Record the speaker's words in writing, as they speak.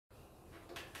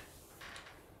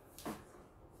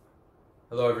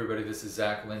Hello everybody, this is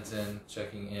Zach Linton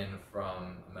checking in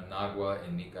from Managua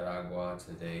in Nicaragua.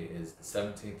 Today is the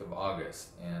 17th of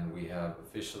August and we have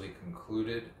officially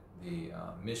concluded the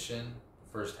mission,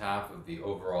 the first half of the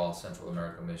overall Central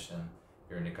America mission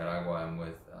here in Nicaragua. I'm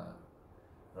with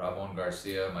Ramon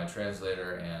Garcia, my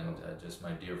translator, and just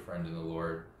my dear friend in the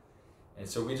Lord. And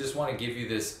so we just want to give you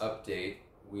this update.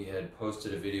 We had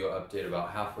posted a video update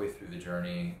about halfway through the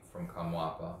journey from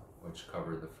Camhuapa, which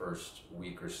covered the first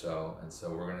week or so. And so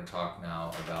we're going to talk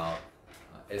now about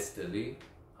Esteli,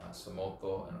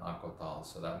 Somoto and Ocotal.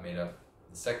 So that made up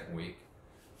the second week.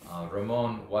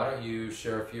 Ramon, why don't you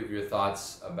share a few of your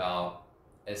thoughts about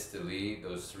Esteli,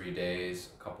 those 3 days,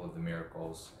 a couple of the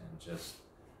miracles, and just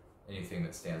anything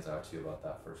that stands out to you about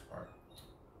that first part.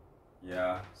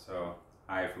 Yeah, so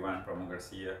hi everyone, Ramon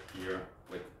Garcia here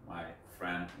with my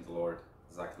friend in the Lord,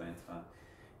 Zach Linton.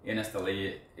 In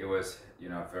Esteli, it was,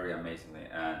 very amazingly,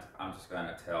 and I'm just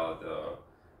gonna tell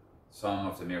some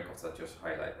of the miracles that just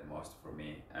highlight the most for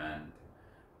me. And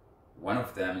one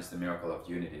of them is the miracle of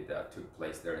unity that took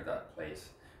place there in that place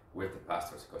with the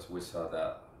pastors, because we saw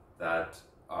that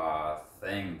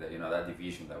thing, that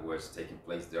division that was taking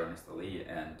place there in Esteli.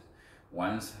 And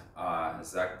once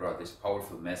Zach brought this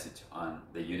powerful message on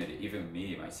the unity, even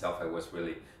me, myself, I was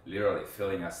really literally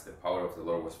feeling as the power of the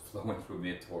Lord was flowing through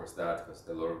me towards that, because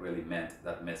the Lord really meant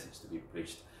that message to be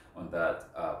preached on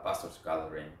that pastors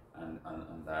gathering and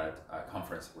on that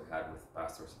conference we had with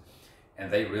pastors.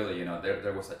 And they really,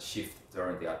 there was a shift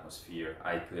during the atmosphere.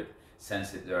 I could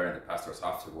sense it there, and the pastors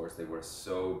afterwards, they were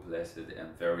so blessed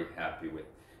and very happy with,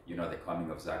 the coming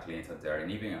of Zach Linton there.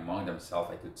 And even among themselves,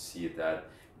 I could see that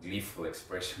gleeful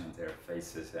expression on their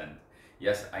faces. And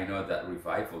yes, I know that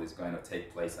revival is going to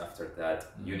take place after that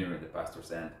union in the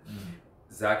pastors' end.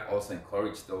 Zach also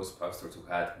encouraged those pastors who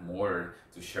had more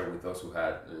to share with those who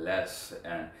had less.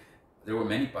 And there were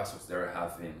many pastors there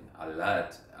having a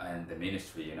lot in the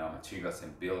ministry, materials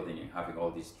and building and having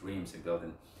all these dreams and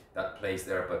building that place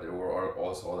there. But there were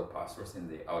also other pastors in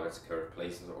the outskirts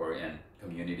places or in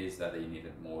communities that they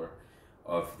needed more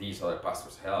of these other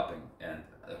pastors helping. And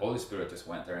the Holy Spirit just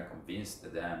went there and convinced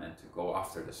them and to go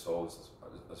after the souls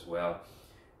as well.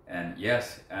 And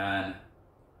yes, and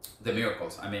the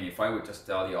miracles, I mean, if I would just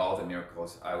tell you all the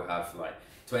miracles, I would have like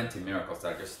 20 miracles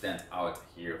that just stand out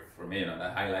here for me,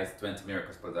 that highlights 20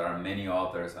 miracles. But there are many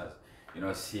others,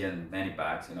 as seeing many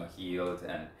backs healed.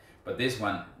 And but this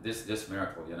one, this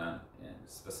miracle,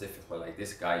 specifically, like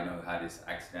this guy, who had this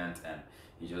accident, and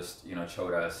he just,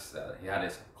 showed us he had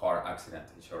his car accident.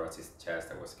 He showed us his chest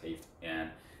that was caved in,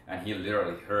 and he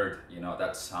literally heard,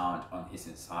 that sound on his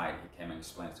inside. He came and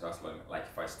explained to us like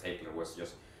if a stapler was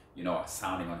just,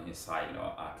 sounding on his side,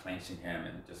 clenching him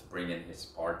and just bringing his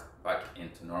part back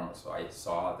into normal. So I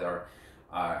saw there,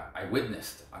 I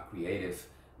witnessed a creative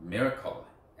miracle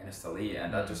in Esteli,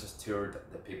 and that just stirred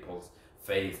the people's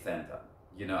faith. And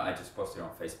I just posted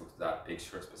on Facebook that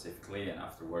picture specifically, and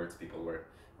afterwards people were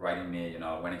writing me,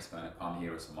 when he's going to come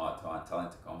here to Somoto and telling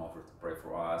to come over to pray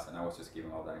for us. And I was just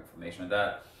giving all that information.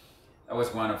 That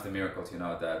was one of the miracles,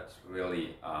 that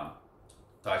really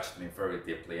touched me very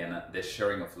deeply. And the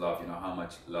sharing of love,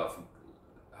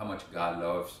 how much God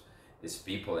loves his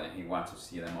people, and he wants to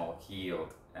see them all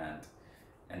healed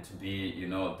and to be,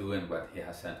 doing what he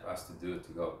has sent us to do,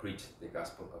 to go preach the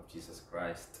gospel of Jesus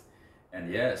Christ.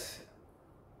 And yes,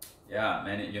 yeah,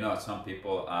 many, some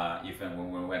people, even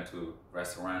when we went to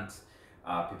restaurants,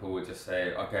 people would just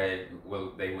say, okay,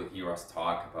 well, they would hear us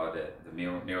talk about the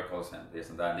miracles and this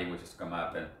and that, and they would just come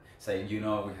up and say,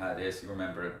 we had this, you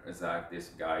remember, Zach, this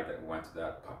guy that went to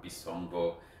that Papi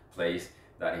Songo place,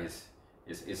 that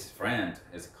his friend,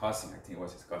 his cousin, I think it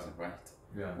was his cousin, right?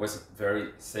 Yeah. Was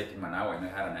very sick in Managua, and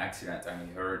he had an accident, and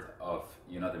he heard of,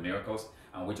 the miracles,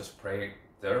 and we just prayed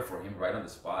there for him right on the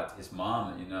spot. His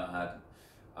mom, had,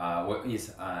 is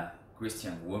a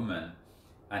Christian woman,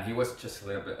 and he was just a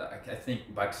little bit, I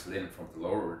think, backslidden from the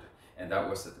Lord, and that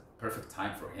was the perfect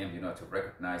time for him, to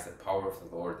recognize the power of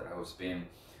the Lord, that I was being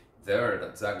there,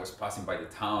 that Zach was passing by the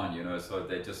town, so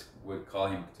they just would call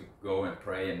him to go and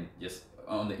pray, and just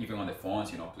even on the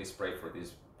phones, please pray for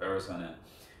this person. And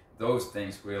those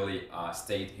things really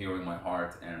stayed here in my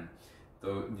heart, and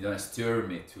stirred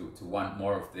me to want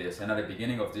more of this. And at the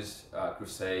beginning of this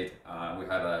crusade, we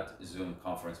had a Zoom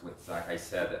conference with Zach. I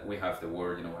said that we have the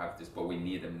word, we have this, but we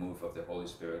need the move of the Holy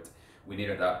Spirit. We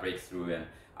needed that breakthrough, and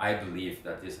I believe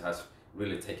that this has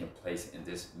really taken place in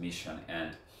this mission.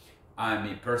 And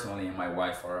me personally and my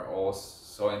wife are all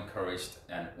so encouraged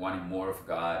and wanting more of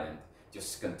God, and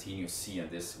just continue seeing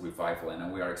this revival.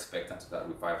 And we are expectant to that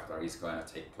revival that is going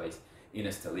to take place in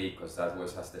Esteli, because that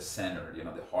was as the center, you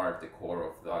know, the heart, the core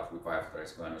of that revival that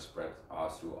is going to spread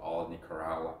through all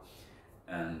Nicaragua.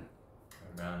 And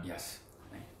Amen. yes.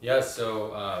 Yeah,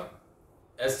 so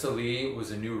Esteli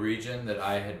was a new region that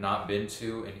I had not been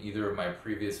to in either of my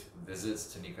previous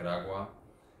visits to Nicaragua.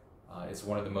 It's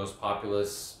one of the most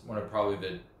populous, one of probably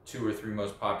the 2 or 3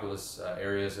 most populous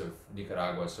areas of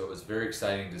Nicaragua. So it was very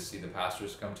exciting to see the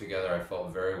pastors come together. I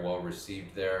felt very well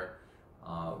received there.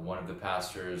 One of the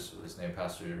pastors was named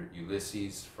Pastor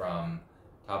Ulysses from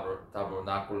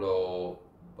Tabernaculo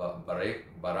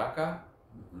Baraka.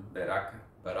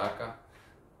 Baraka.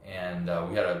 And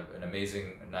we had an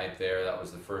amazing night there. That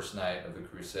was the first night of the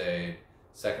crusade.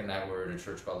 Second night we were at a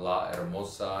church called La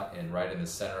Hermosa, and right in the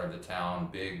center of the town,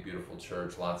 big, beautiful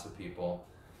church, lots of people.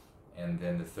 And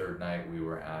then the third night we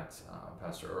were at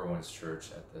Pastor Irwin's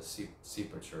church at the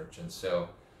Sipa church. And so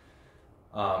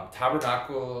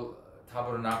Tabernaculo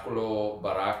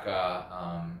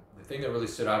Baraka, the thing that really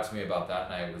stood out to me about that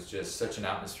night was just such an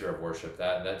atmosphere of worship.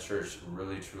 That church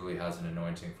really, truly has an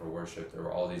anointing for worship. There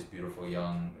were all these beautiful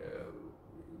young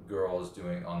girls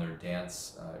doing on their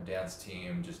dance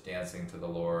team, just dancing to the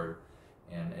Lord.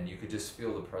 And you could just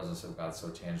feel the presence of God so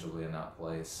tangibly in that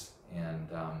place. And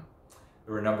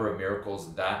there were a number of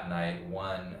miracles that night.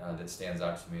 One that stands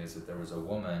out to me is that there was a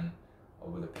woman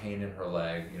with a pain in her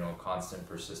leg, you know, constant,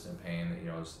 persistent pain that, you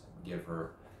know, give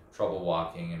her trouble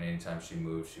walking, and anytime she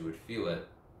moved, she would feel it.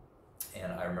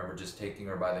 And I remember just taking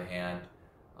her by the hand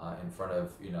in front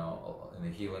of, you know, in the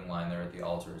healing line there at the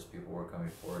altar as people were coming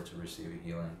forward to receive a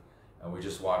healing. And we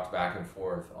just walked back and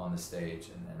forth on the stage,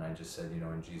 and I just said, you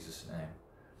know, in Jesus' name,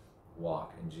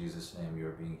 walk. In Jesus' name, you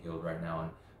are being healed right now.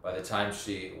 And by the time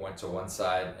she went to one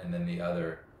side and then the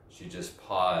other, she just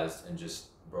paused and just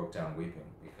broke down weeping,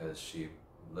 because she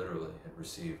literally had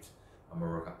received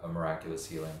a miraculous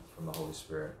healing from the Holy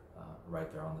Spirit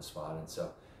right there on the spot. And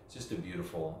so it's just a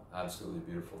beautiful, absolutely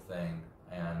beautiful thing.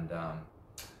 And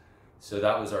so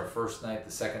that was our first night.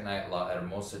 The second night, La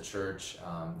Hermosa Church,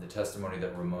 the testimony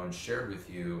that Ramon shared with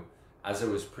you, as I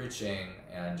was preaching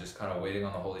and just kind of waiting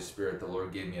on the Holy Spirit, the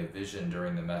Lord gave me a vision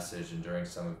during the message and during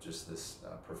some of just this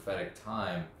prophetic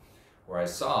time, where I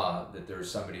saw that there was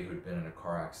somebody who'd been in a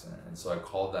car accident. And so I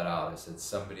called that out. I said,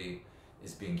 somebody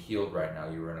is being healed right now.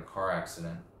 You were in a car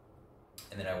accident.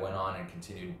 And then I went on and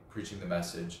continued preaching the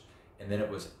message. And then it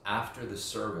was after the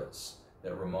service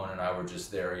that Ramon and I were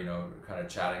just there, you know, kind of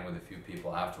chatting with a few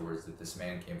people afterwards, that this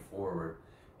man came forward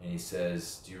and he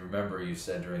says, do you remember you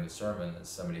said during the sermon that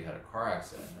somebody had a car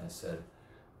accident? And I said,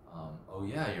 oh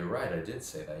yeah, you're right, I did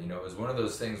say that. You know, it was one of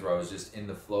those things where I was just in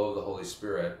the flow of the Holy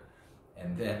Spirit.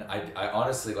 And then I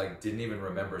honestly didn't even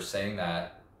remember saying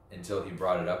that until he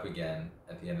brought it up again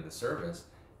at the end of the service.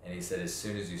 And he said, as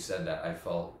soon as you said that, I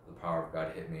felt the power of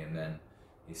God hit me. And then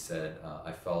he said,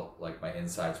 I felt like my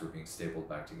insides were being stapled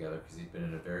back together, because he'd been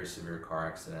in a very severe car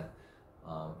accident.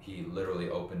 He literally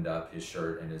opened up his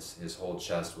shirt and his whole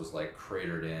chest was like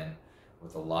cratered in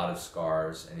with a lot of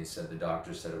scars. And he said the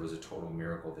doctor said it was a total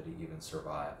miracle that he even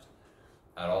survived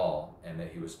at all, and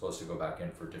that he was supposed to go back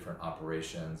in for different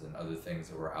operations and other things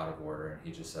that were out of order. And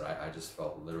he just said, I just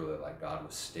felt literally like God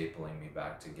was stapling me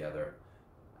back together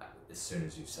as soon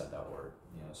as you said that word.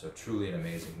 You know, so truly an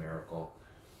amazing miracle.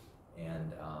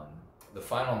 And the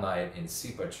final night in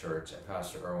Sipa Church at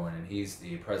Pastor Irwin, and he's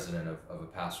the president of a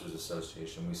pastors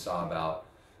association, we saw about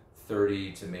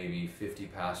 30 to maybe 50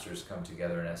 pastors come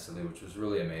together in Esteli, which was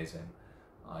really amazing.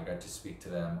 I got to speak to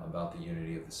them about the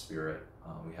unity of the Spirit.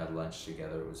 We had lunch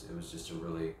together. It was just a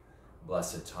really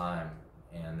blessed time.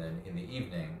 And then in the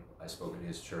evening, I spoke at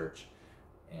his church,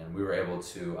 and we were able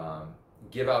to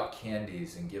give out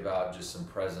candies and give out just some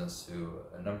presents to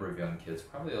a number of young kids,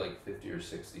 probably like 50 or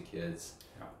 60 kids.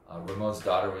 Yeah. Ramon's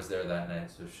daughter was there that night,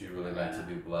 so she really got to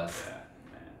be blessed.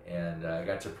 Yeah. And I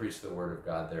got to preach the Word of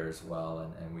God there as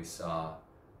well. And we saw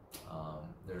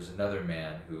there's another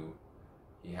man who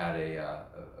he had a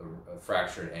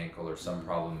fractured ankle or some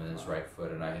problem in his right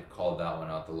foot, and I had called that one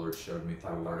out. The Lord showed me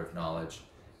through a word of knowledge.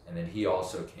 And then he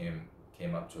also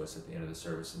came up to us at the end of the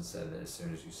service and said that as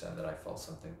soon as you said that, I felt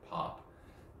something pop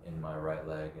in my right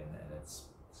leg, and it's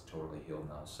totally healed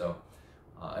now. So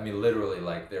I mean, literally,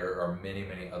 like, there are many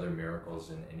other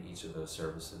miracles in each of those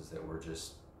services that we're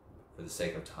just, for the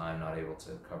sake of time, not able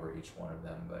to cover each one of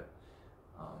them. But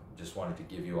just wanted to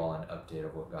give you all an update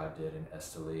of what God did in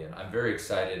Esteli. And I'm very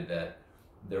excited that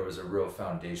there was a real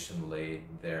foundation laid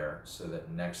there, so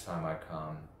that next time I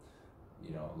come,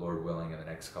 you know, Lord willing, in the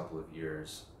next couple of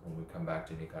years, when we come back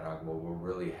to Nicaragua, we'll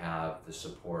really have the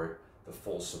support, the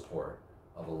full support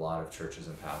of a lot of churches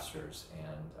and pastors,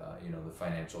 and you know, the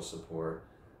financial support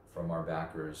from our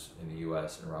backers in the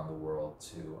U.S. and around the world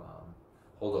to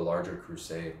hold a larger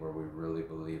crusade where we really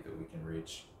believe that we can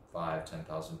reach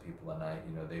 5,000-10,000 people a night.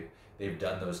 You know, they've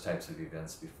done those types of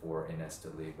events before in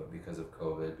Esteli, but because of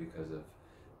COVID, because of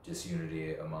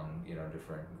disunity among, you know,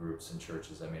 different groups and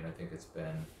churches, I mean, I think it's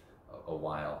been a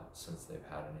while since they've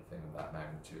had anything of that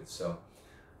magnitude. So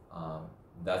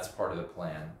that's part of the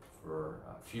plan for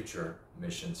future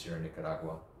missions here in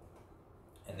Nicaragua.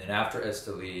 And then after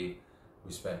Esteli,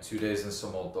 we spent 2 days in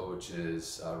Somoto, which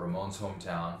is Ramon's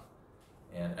hometown.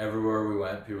 And everywhere we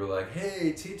went, people were like,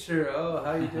 "Hey, teacher, oh,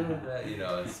 how you doing?" You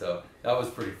know, and so that was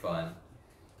pretty fun.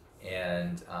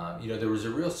 And you know, there was a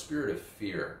real spirit of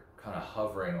fear kind of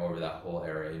hovering over that whole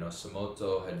area. You know,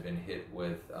 Somoto had been hit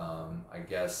with, I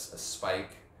guess, a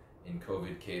spike in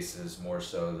COVID cases, more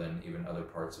so than even other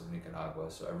parts of Nicaragua.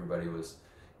 So everybody was,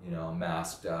 you know,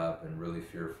 masked up and really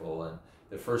fearful. And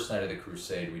the first night of the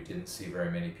crusade, we didn't see very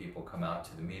many people come out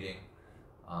to the meeting.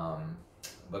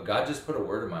 But God just put a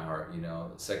word in my heart, you know,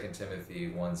 2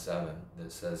 Timothy 1:7,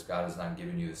 that says, "God has not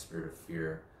given you the spirit of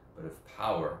fear, but of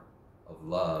power, of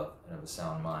love, and of a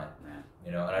sound mind." Man.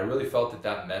 You know, and I really felt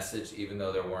that message, even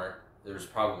though there was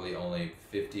probably only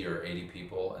 50 or 80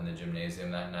 people in the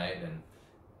gymnasium that night, and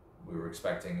we were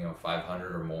expecting, you know,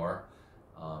 500 or more.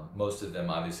 Most of them,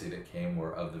 obviously, that came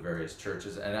were of the various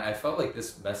churches. And I felt like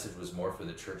this message was more for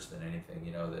the church than anything,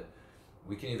 you know, that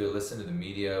we can either listen to the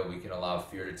media, we can allow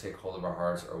fear to take hold of our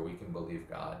hearts, or we can believe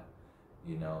God.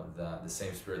 You know, the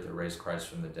same spirit that raised Christ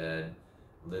from the dead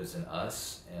lives in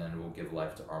us and will give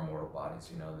life to our mortal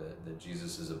bodies. You know, that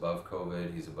Jesus is above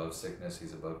COVID, he's above sickness,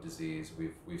 he's above disease.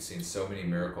 We've seen so many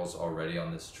miracles already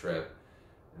on this trip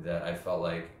that I felt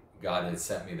like God had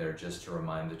sent me there just to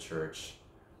remind the church,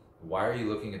 why are you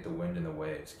looking at the wind and the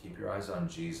waves? Keep your eyes on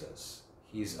Jesus.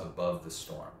 He's above the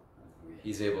storm.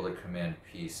 He's able to command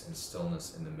peace and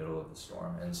stillness in the middle of the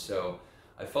storm. And so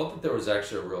I felt that there was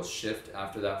actually a real shift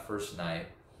after that first night.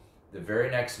 The very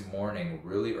next morning,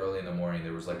 really early in the morning,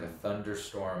 there was like a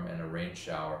thunderstorm and a rain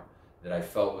shower that I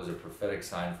felt was a prophetic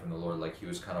sign from the Lord, like he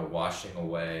was kind of washing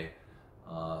away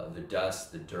the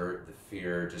dust, the dirt, the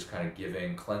fear, just kind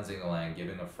of cleansing the land,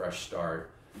 giving a fresh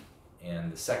start.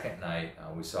 And the second night,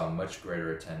 we saw a much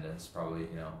greater attendance, probably,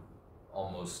 you know,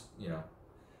 almost, you know,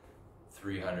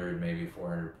 300, maybe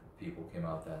 400 people came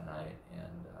out that night,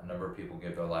 and a number of people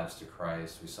gave their lives to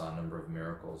Christ. We saw a number of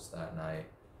miracles that night.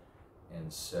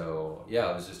 And so,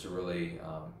 yeah, it was just a really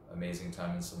amazing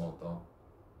time in Somoto.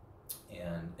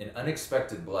 And an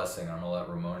unexpected blessing, I'm going to let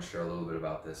Ramon share a little bit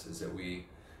about this, is that we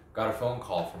got a phone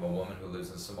call from a woman who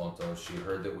lives in Somoto. She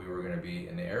heard that we were going to be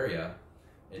in the area.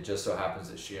 It just so happens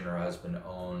that she and her husband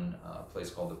own a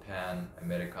place called the Pan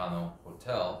Americano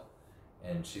Hotel.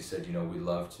 And she said, you know, we'd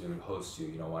love to host you.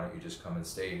 You know, why don't you just come and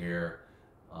stay here,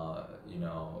 you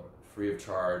know, free of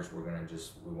charge. We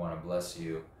want to bless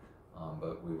you.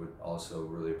 But we would also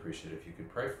really appreciate it if you could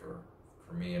pray for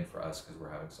me and for us, because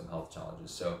we're having some health challenges.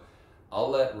 So I'll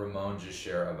let Ramon just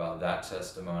share about that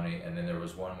testimony. And then there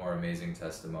was one more amazing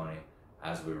testimony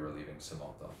as we were leaving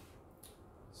Somoto.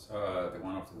 So the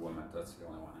one of the women, that's the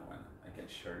only one I can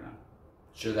share now.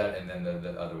 Share that, and then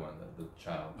the other one, the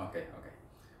child. Okay.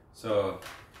 So,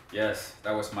 yes,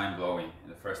 that was mind-blowing in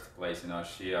the first place. You know,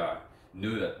 she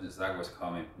knew that Zach was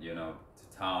coming, you know,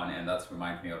 to town, and that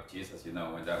reminded me of Jesus. You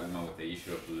know, when that woman with the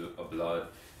issue of blood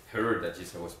heard that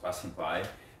Jesus was passing by,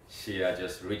 she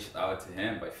just reached out to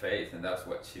him by faith, and that's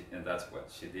what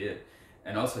she did.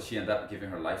 And also, she ended up giving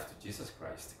her life to Jesus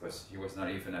Christ, because she was not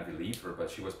even a believer,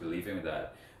 but she was believing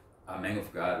that a man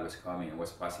of God was coming and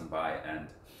was passing by. And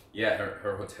yeah,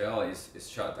 her hotel is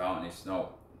shut down. It's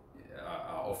not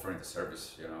offering the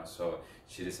service, you know, so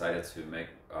she decided to make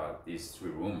these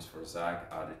 3 rooms for Zach,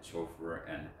 the chauffeur,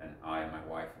 and I, my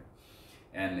wife.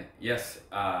 And yes,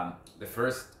 the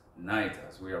first night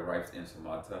as we arrived in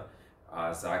Somoto,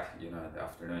 Zach, you know, in the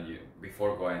afternoon,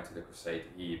 before going to the crusade,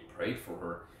 he prayed for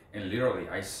her, and literally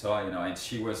I saw, you know, and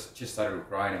she started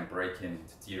crying and breaking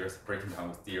down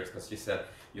with tears, because she said,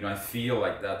 you know, I feel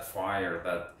like that fire,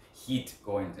 that heat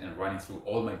going and running through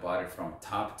all my body from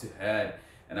top to head.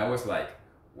 And I was like,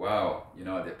 wow, you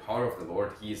know, the power of the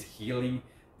Lord, he is healing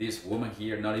this woman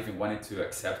here, not even wanting to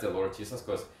accept the Lord Jesus,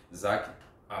 because Zach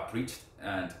preached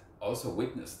and also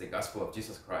witnessed the gospel of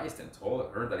Jesus Christ and told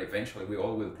her that eventually we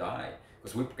all will die,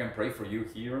 because we can pray for you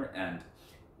here and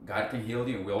God can heal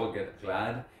you and we all get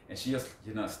glad. And she just,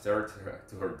 you know, stared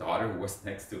to her daughter who was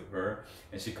next to her,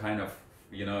 and she kind of,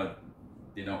 you know,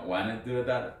 didn't want to do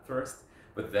that at first,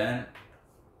 but then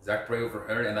Zach prayed over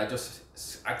her, and I just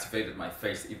activated my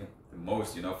faith even the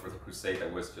most, you know, for the crusade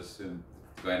that was just soon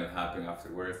going to happen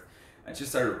afterwards. And she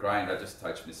started crying. That just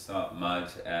touched me so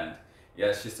much. And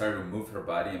yeah, she started to move her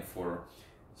body, and for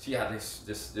she had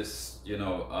this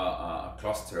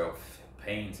cluster of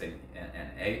pains and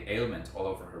ailments all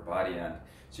over her body, and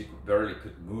she barely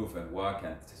could move and walk,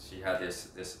 and she had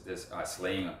this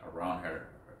sling around her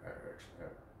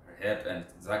head, and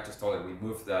Zach just told her,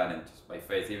 remove that, and just by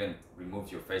faith even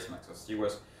remove your face mask. So she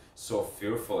was so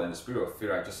fearful, and the spirit of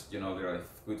fear, I just literally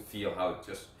could feel how it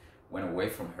just went away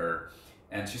from her,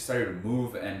 and she started to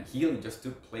move, and healing just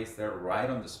took place there right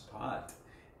on the spot.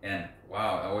 And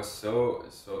wow, it was so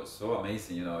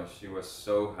amazing. She was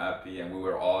so happy, and we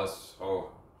were all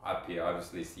so happy,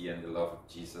 obviously seeing the love of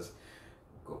Jesus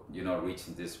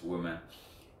reaching this woman.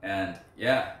 And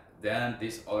yeah, then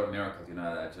this other miracle,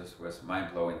 that just was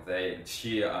mind-blowing.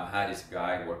 She had this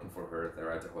guy working for her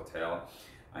there at the hotel,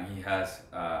 and he has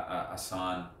a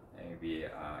son, maybe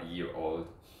a year old,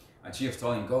 and she was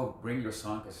telling him, go bring your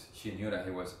son, because she knew that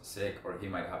he was sick, or he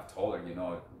might have told her,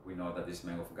 we know that this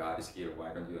man of God is here, why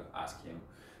don't you ask him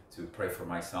to pray for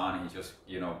my son? And he just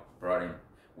brought him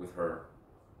with her,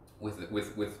 with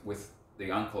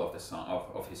the uncle of the son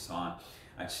of his son,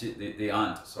 and the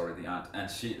aunt, and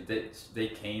they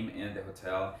came in the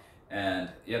hotel. And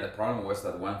yeah, the problem was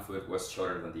that one foot was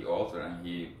shorter than the other, and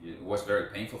it was very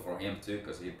painful for him too,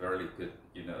 because he barely could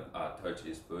touch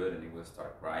his foot, and he would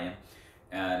start crying,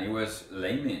 and he was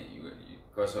lame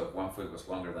because of one foot was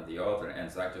longer than the other.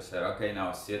 And Zach just said, okay,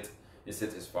 now sit. He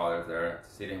sit his father there,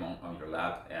 sit him on your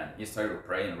lap, and he started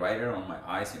praying right there on my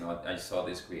eyes. I saw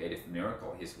this creative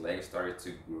miracle. His legs started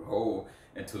to grow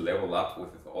and to level up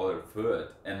with the other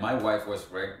foot. And my wife was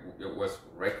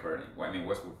recording.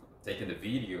 Was taking the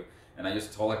video, and I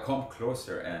just told her, come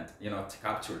closer and to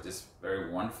capture this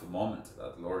very wonderful moment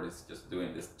that the Lord is just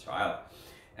doing this child.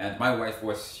 And my wife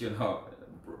was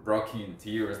broken in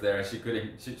tears there. She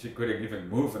couldn't even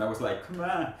move, and I was like, come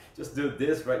on, just do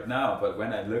this right now. But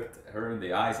when I looked her in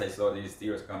the eyes, I saw these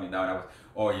tears coming down. I was,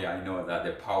 oh yeah, I know that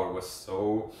the power was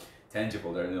so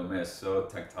tangible there, so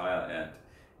tactile. And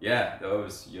yeah,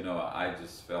 those, I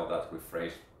just felt that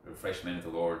refreshment in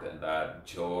the Lord, and that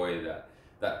joy,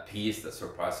 that peace that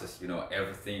surpasses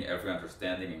everything, every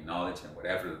understanding and knowledge, and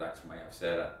whatever the doctor might have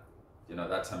said.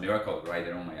 That's a miracle right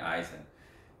there on my eyes. And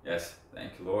yes,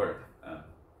 thank you, Lord.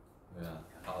 Yeah,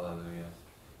 hallelujah.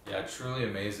 Yeah, truly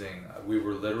amazing. We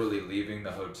were literally leaving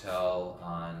the hotel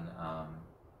on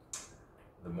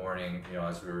the morning,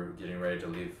 as we were getting ready to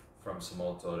leave from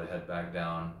Somoto to head back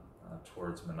down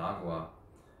towards Managua.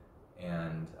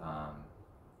 And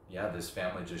yeah, this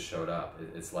family just showed up.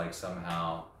 It's like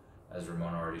somehow, as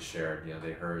Ramon already shared,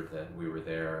 they heard that we were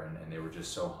there, and they were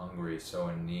just so hungry, so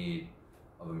in need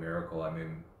of a miracle.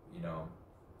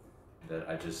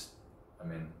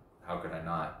 How could I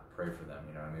not pray for them?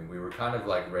 We were kind of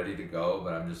like ready to go,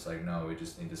 but I'm just like, no, we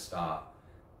just need to stop.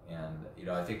 And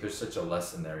I think there's such a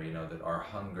lesson there, that our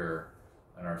hunger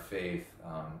and our faith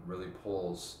really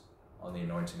pulls on the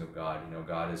anointing of God.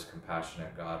 God is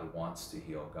compassionate. God wants to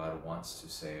heal. God wants to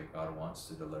save. God wants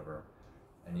to deliver.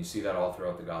 And you see that all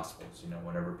throughout the Gospels.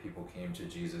 Whenever people came to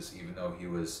Jesus, even though he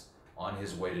was on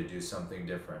his way to do something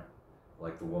different,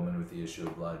 like the woman with the issue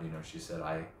of blood, she said,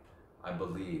 I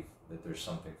believe that there's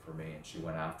something for me, and she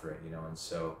went after it, and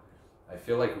so I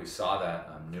feel like we saw that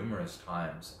numerous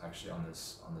times actually on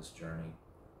this journey.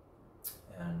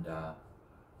 And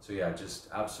so yeah, just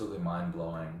absolutely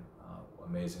mind-blowing,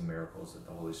 amazing miracles that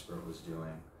the Holy Spirit was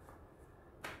doing.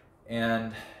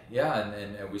 And yeah,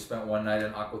 and we spent one night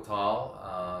in Ocotal.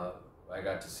 I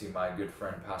got to see my good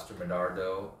friend Pastor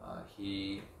Medardo.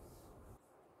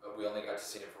 We only got to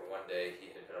see him for one day. He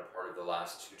had been a part of the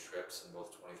last two trips in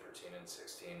both 2013 and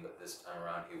 16, but this time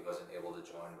around he wasn't able to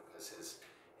join because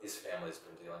his family's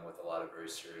been dealing with a lot of very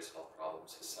serious health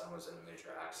problems. His son was in a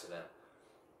major accident,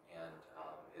 and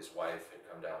his wife had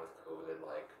come down with COVID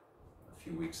like a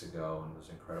few weeks ago and was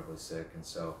incredibly sick. And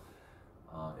so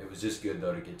it was just good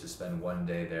though to get to spend one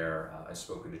day there. I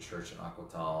spoke at a church in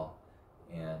Ocotal,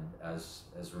 and as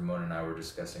Ramon and I were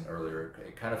discussing earlier,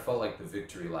 it kind of felt like the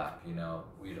victory lap.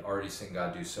 We'd already seen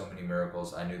God do so many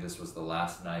miracles. I knew this was the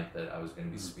last night that I was going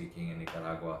to be speaking in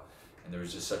Nicaragua, and there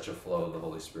was just such a flow of the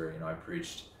Holy Spirit. I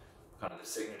preached kind of the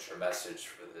signature message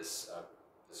for this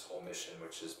whole mission,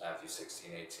 which is Matthew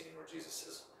 16:18, where Jesus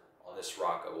says, on this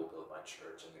rock I will build my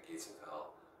church, and the gates of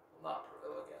hell will not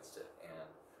prevail against it. And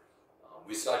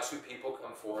we saw two people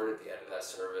come forward at the end of that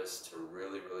service to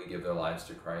really, really give their lives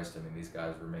to Christ. These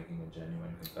guys were making a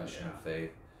genuine confession of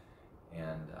faith.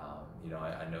 And,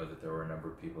 I know that there were a number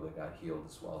of people that got healed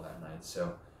as well that night.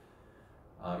 So,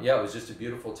 yeah, it was just a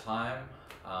beautiful time.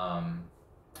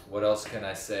 What else can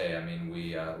I say?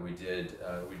 We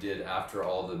did after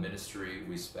all the ministry,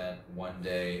 we spent one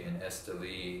day in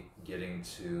Esteli getting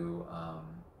to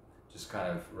just kind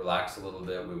of relax a little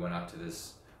bit. We went out to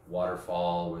this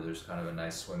waterfall where there's kind of a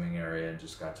nice swimming area and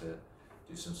just got to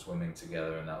do some swimming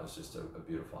together, and that was just a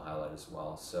beautiful highlight as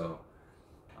well. So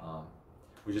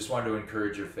we just wanted to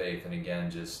encourage your faith, and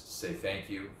again, just say thank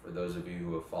you for those of you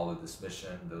who have followed this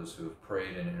mission, those who have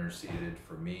prayed and interceded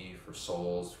for me, for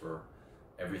souls, for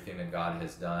everything that God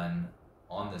has done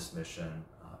on this mission,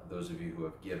 those of you who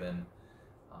have given.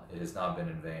 It has not been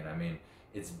in vain. I mean,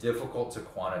 it's difficult to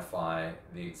quantify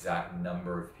the exact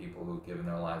number of people who've given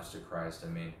their lives to Christ. I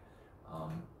mean,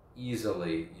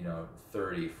 easily,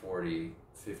 30, 40,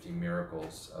 50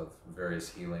 miracles of various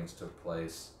healings took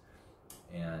place.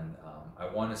 And I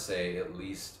want to say at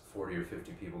least 40 or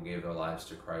 50 people gave their lives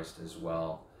to Christ as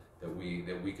well, that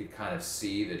we could kind of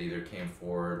see, that either came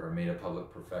forward or made a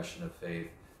public profession of faith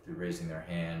through raising their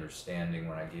hand or standing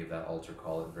when I gave that altar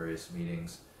call at various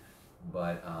meetings.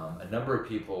 But a number of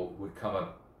people would come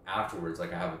up afterwards.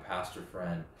 Like, I have a pastor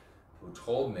friend who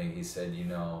told me, he said,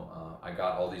 I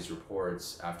got all these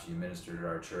reports after you ministered at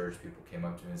our church. People came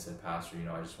up to me and said, Pastor,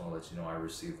 I just want to let you know I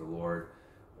received the Lord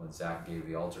when Zach gave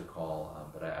the altar call,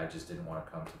 but I just didn't want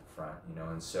to come to the front,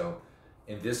 And so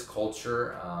in this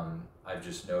culture, I've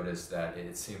just noticed that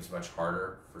it seems much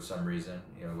harder for some reason,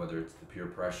 whether it's the peer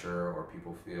pressure or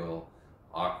people feel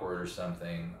awkward or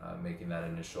something, making that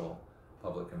initial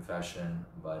public confession.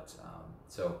 But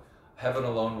so heaven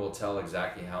alone will tell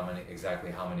exactly how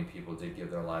many people did give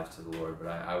their lives to the Lord. But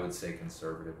I would say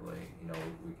conservatively,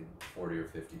 we could 40 or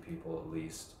 50 people at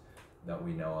least that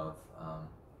we know of.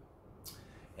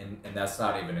 And that's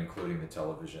not even including the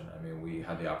television. I mean, we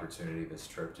had the opportunity this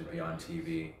trip to be on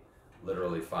TV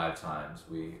literally 5 times.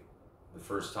 The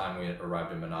first time we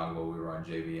arrived in Managua, we were on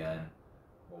JBN.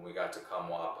 When we got to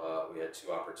Kamwapa, we had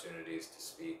 2 opportunities to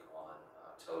speak on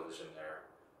television there,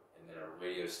 and then a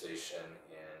radio station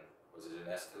was it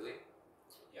in Esteli?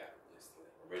 Yeah, Esteli.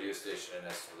 A radio station in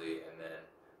Esteli, and then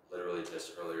literally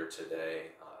just earlier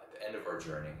today, at the end of our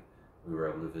journey, we were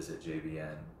able to visit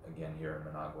JBN again here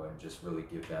in Managua and just really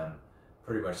give them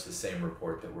pretty much the same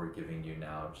report that we're giving you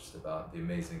now, just about the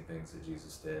amazing things that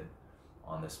Jesus did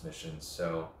on this mission.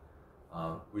 So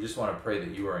we just want to pray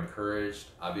that you are encouraged.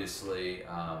 Obviously,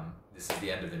 this is the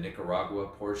end of the Nicaragua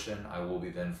portion. I will be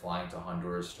then flying to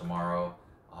Honduras tomorrow.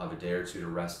 I'll have a day or 2 to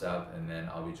rest up, and then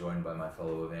I'll be joined by my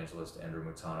fellow evangelist, Andrew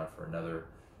Mutana, for another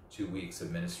 2 weeks of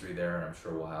ministry there, and I'm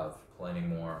sure we'll have plenty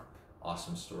more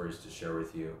awesome stories to share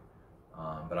with you.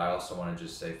 But I also want to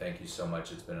just say thank you so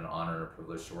much. It's been an honor and a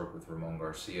privilege to work with Ramon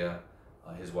Garcia.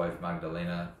 His wife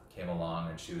Magdalena came along,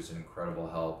 and she was an incredible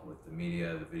help with the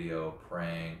media, the video,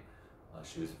 praying.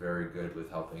 She was very good with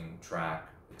helping track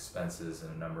expenses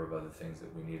and a number of other things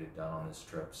that we needed done on this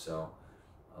trip. So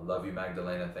I love you,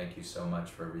 Magdalena. Thank you so much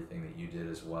for everything that you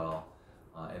did as well.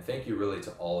 And thank you really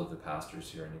to all of the pastors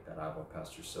here in Nicaragua,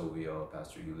 Pastor Silvio,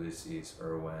 Pastor Ulysses,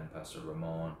 Erwin, Pastor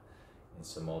Ramon, in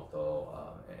Somoto,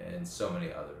 and so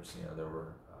many others. There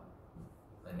were,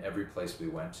 in every place we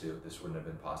went to, this wouldn't have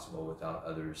been possible without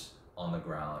others on the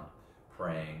ground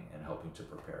praying and helping to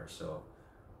prepare. So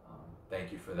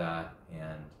thank you for that,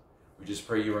 and we just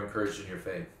pray you are encouraged in your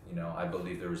faith. I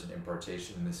believe there was an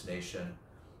impartation in this nation,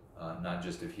 not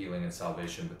just of healing and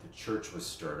salvation, but the church was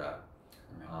stirred up.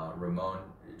 Ramon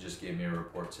just gave me a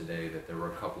report today that there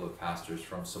were a couple of pastors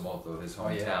from Somoto, his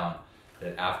hometown,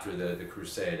 that after the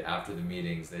crusade, after the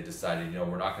meetings, they decided,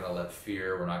 we're not going to let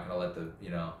fear, we're not going to let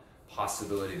the,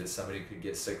 possibility that somebody could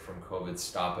get sick from COVID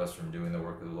stop us from doing the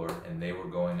work of the Lord. And they were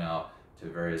going out to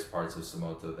various parts of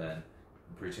Somoto then,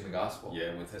 preaching the gospel.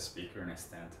 Yeah, with a speaker and a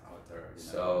stand out there.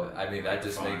 So, I mean,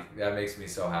 that makes me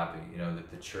so happy,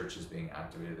 that the church is being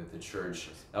activated, that the church,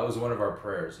 that was one of our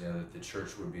prayers, that the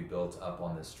church would be built up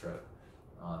on this trip.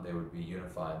 They would be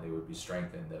unified, they would be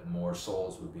strengthened, that more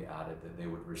souls would be added, that they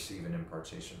would receive an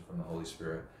impartation from the Holy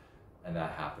Spirit, and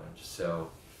that happened. So,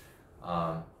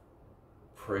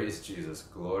 praise Jesus,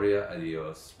 Gloria a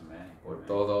Dios, Amen. Por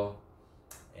todo.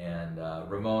 And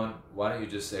Ramon, why don't you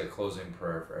just say a closing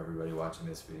prayer for everybody watching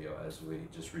this video as we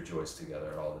just rejoice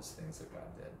together at all these things that God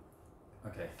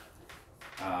did. Okay.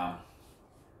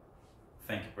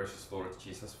 Thank you, precious Lord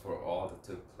Jesus, for all that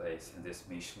took place in this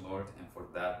mission, Lord, and for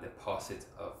that deposit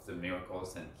of the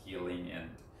miracles and healing and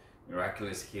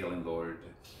miraculous healing, Lord,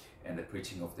 and the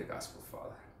preaching of the gospel,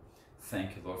 Father.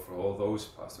 Thank you, Lord, for all those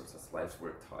pastors whose lives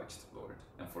were touched, Lord,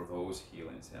 and for those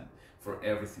healings and for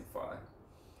everything, Father.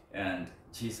 And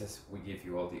Jesus, we give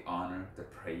you all the honor, the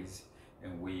praise,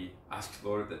 and we ask,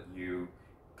 Lord, that you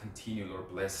continue, Lord,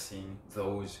 blessing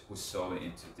those who sow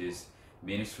into this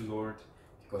ministry, Lord,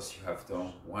 because you have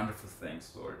done wonderful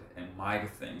things, Lord, and mighty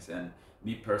things. And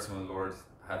me personally, Lord,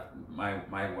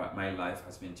 my life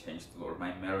has been changed, Lord.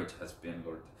 My marriage has been,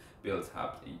 Lord, built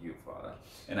up in you, Father.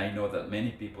 And I know that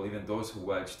many people, even those who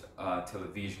watched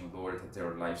television, Lord, that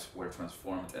their lives were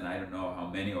transformed. And I don't know how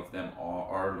many of them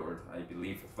are, Lord. I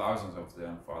believe thousands of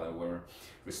them, Father, were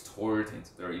restored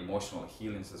into their emotional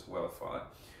healings as well, Father.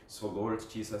 So, Lord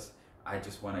Jesus, I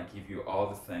just want to give you all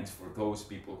the thanks for those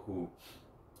people who,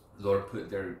 Lord, put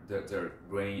their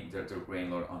grain,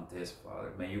 Lord, on this,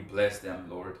 Father. May you bless them,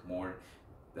 Lord, more,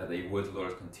 that they would,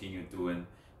 Lord, continue doing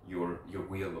your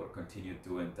will, Lord. Continue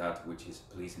doing that which is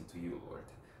pleasing to you, Lord.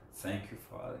 Thank you,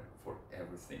 Father, for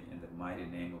everything. In the mighty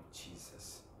name of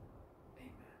Jesus.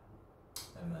 Amen.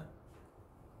 Amen.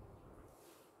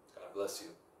 God bless you.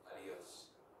 Adios.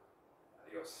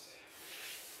 Adios.